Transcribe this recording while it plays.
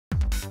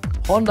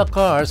Honda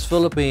Cars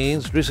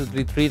Philippines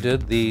recently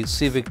treated the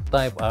Civic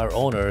Type R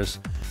owners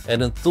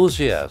and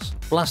enthusiasts,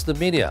 plus the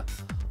media,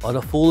 on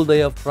a full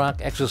day of track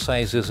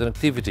exercises and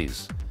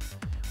activities.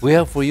 We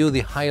have for you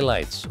the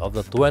highlights of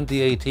the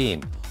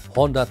 2018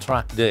 Honda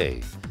Track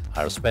Day,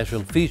 our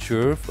special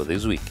feature for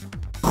this week.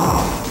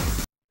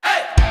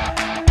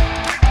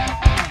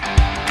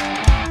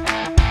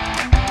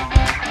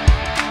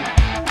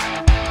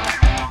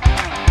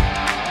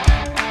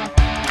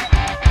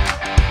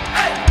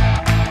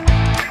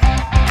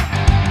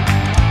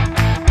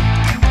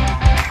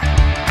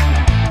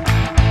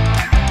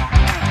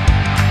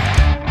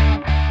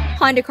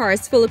 Honda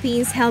Cars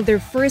Philippines held their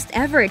first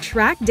ever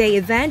track day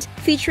event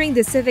featuring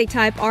the Civic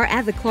Type R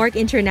at the Clark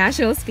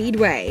International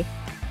Speedway.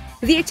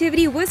 The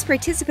activity was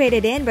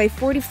participated in by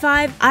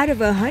 45 out of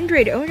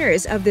 100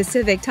 owners of the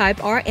Civic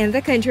Type R in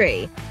the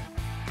country.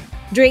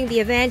 During the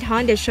event,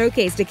 Honda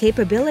showcased the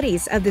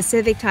capabilities of the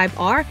Civic Type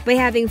R by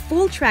having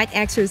full track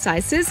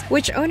exercises,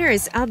 which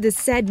owners of the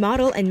said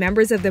model and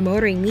members of the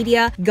motoring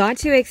media got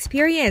to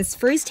experience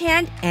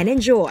firsthand and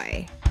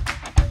enjoy.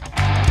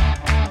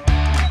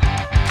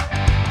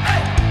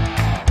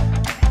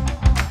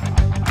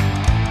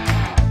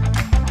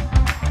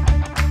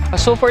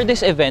 So for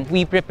this event,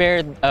 we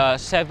prepared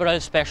several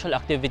special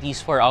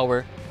activities for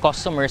our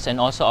customers and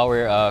also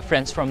our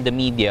friends from the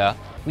media.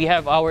 We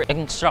have our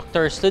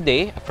instructors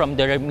today from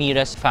the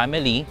Ramirez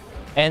family,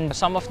 and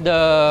some of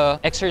the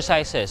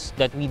exercises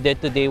that we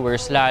did today were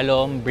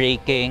slalom,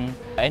 braking,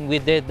 and we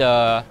did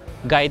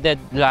guided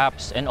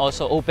laps and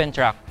also open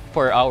track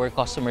for our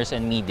customers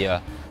and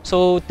media.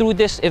 So through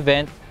this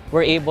event,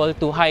 we're able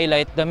to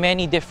highlight the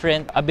many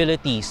different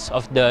abilities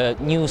of the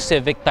new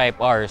Civic Type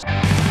Rs.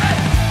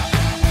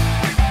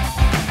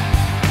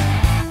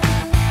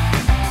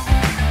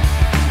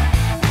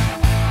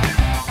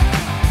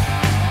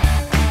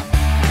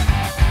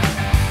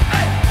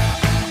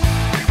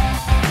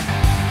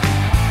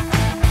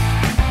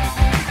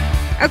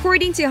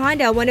 According to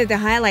Honda, one of the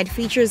highlight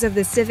features of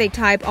the Civic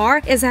Type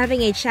R is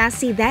having a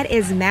chassis that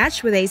is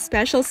matched with a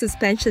special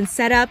suspension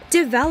setup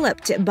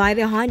developed by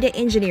the Honda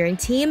engineering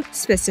team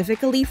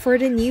specifically for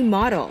the new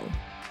model.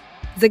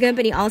 The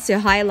company also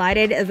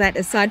highlighted that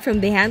aside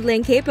from the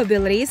handling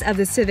capabilities of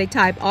the Civic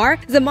Type R,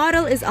 the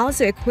model is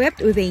also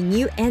equipped with a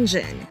new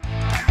engine.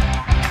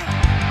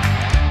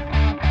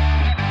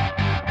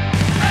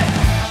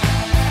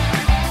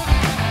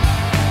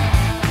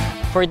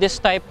 For this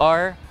Type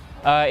R,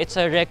 it's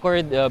a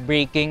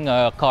record-breaking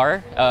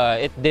car.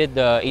 It did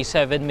a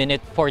 7 minute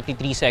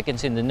 43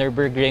 seconds in the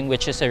Nürburgring,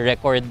 which is a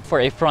record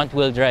for a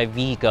front-wheel drive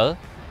vehicle.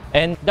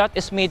 And that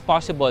is made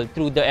possible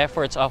through the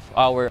efforts of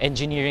our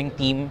engineering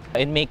team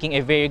in making a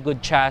very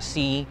good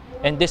chassis.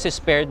 And this is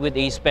paired with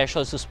a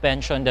special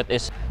suspension that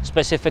is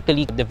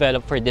specifically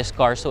developed for this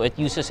car. So it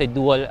uses a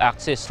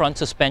dual-axis front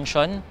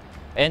suspension.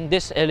 And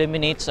this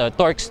eliminates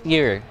torque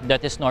steer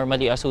that is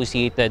normally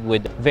associated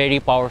with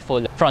very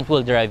powerful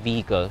front-wheel drive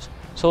vehicles.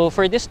 So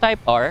for this Type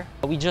R,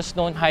 we just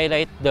don't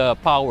highlight the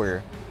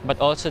power, but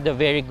also the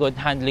very good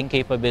handling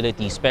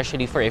capability,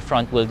 especially for a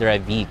front-wheel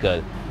drive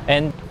vehicle.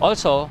 And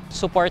also,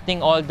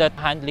 supporting all that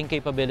handling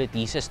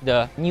capabilities is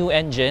the new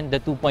engine, the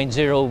 2.0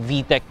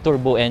 VTEC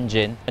turbo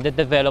engine that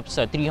develops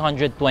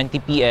 320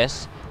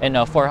 PS and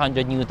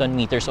 400 Newton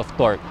meters of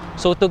torque.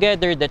 So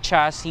together, the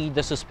chassis,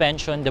 the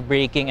suspension, the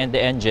braking, and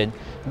the engine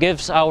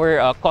gives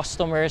our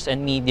customers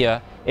and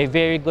media a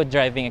very good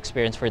driving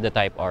experience for the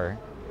Type R.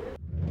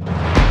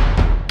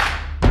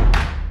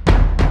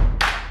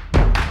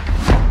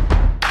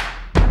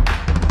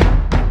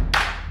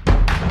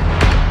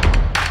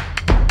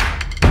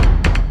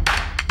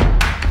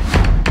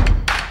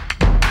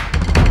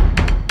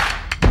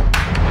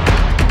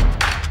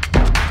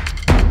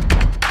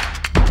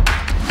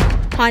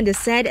 Honda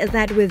said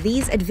that with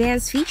these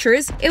advanced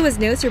features, it was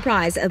no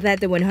surprise that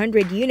the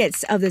 100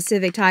 units of the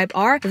Civic Type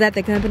R that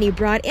the company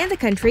brought in the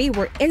country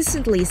were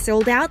instantly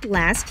sold out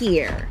last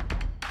year.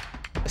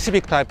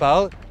 Civic Type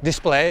R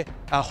display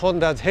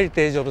Honda's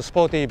heritage of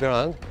sporty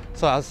brand.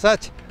 So as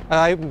such,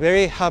 I'm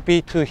very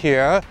happy to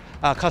hear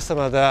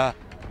customers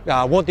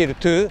wanted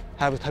to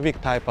have Civic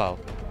Type R.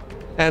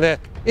 And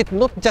it's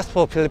not just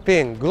for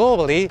Philippines.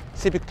 Globally,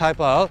 Civic Type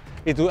R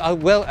is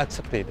well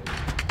accepted.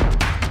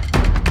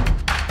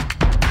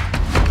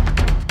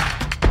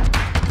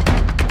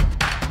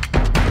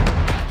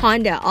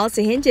 Honda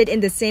also hinted in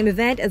the same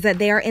event that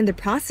they are in the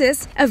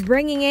process of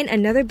bringing in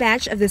another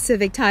batch of the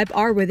Civic Type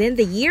R within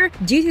the year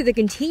due to the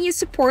continued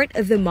support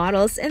of the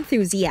model's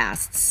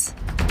enthusiasts.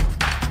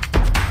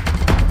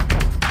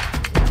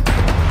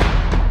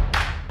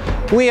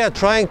 We are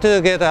trying to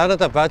get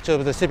another batch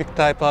of the Civic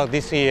Type R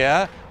this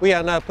year. We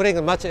are now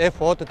putting much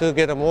effort to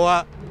get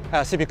more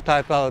Civic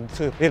Type R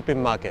to the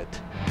Philippine market.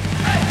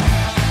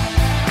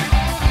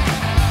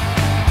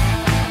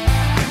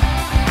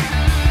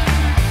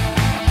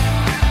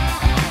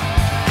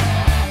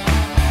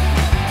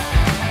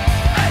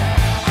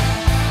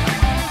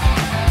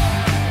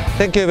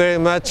 Thank you very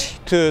much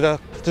to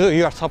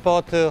your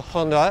support to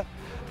Honda.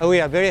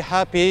 We are very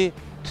happy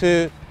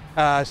to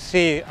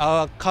see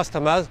our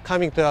customers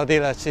coming to our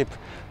dealership.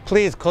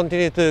 Please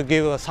continue to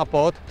give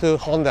support to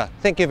Honda.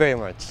 Thank you very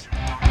much.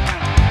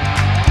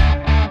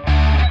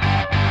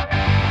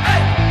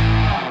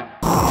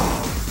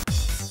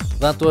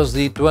 That was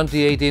the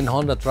 2018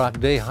 Honda Track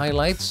Day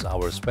highlights,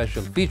 our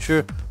special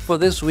feature for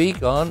this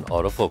week on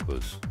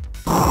Autofocus.